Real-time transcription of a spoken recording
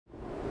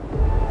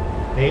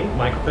Name,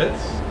 Michael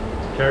Pitts.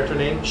 Character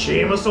name,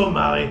 Seamus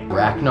O'Malley.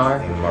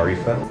 Ragnar.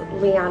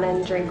 Marifa.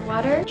 Leanna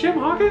Drinkwater. Jim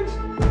Hawkins.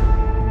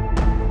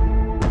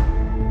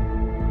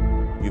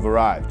 You've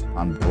arrived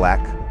on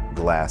Black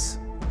Glass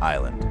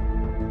Island.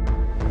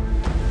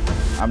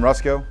 I'm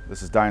Rusco.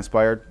 This is Die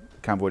Inspired,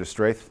 Convoy to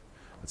Straith.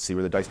 Let's see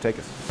where the dice take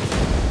us.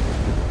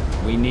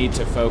 We need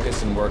to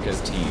focus and work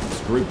as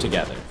teams, group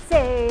together.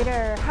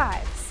 Satyr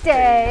Hive,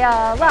 stay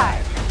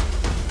alive.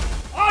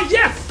 Oh,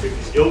 yes! If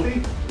he's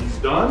guilty, he's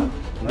done.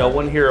 No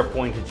one here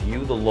appointed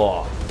you the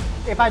law.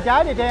 If I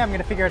die today, I'm going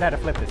to figure out how to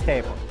flip this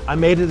table. I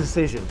made a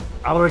decision.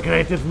 I'll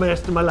regret it for the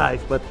rest of my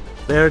life, but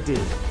there it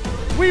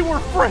is. We were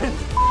friends!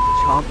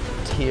 Chomp.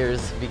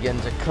 Tears begin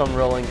to come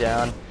rolling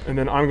down. And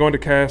then I'm going to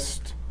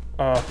cast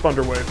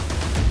Thunder Wave.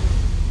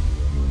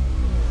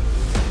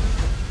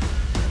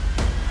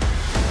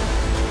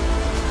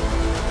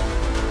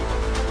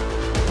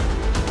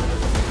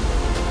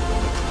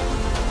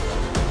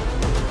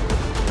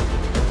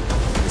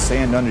 The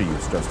sand under you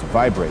starts to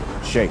vibrate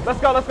and shake. Let's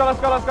go, let's go, let's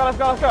go, let's go, let's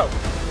go, let's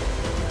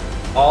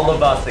go. All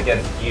of us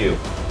against you,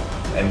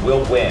 and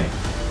we'll win.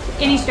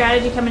 Any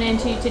strategy coming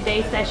into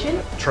today's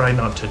session? Try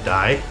not to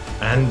die,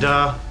 and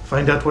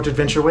find out what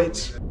adventure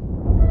waits.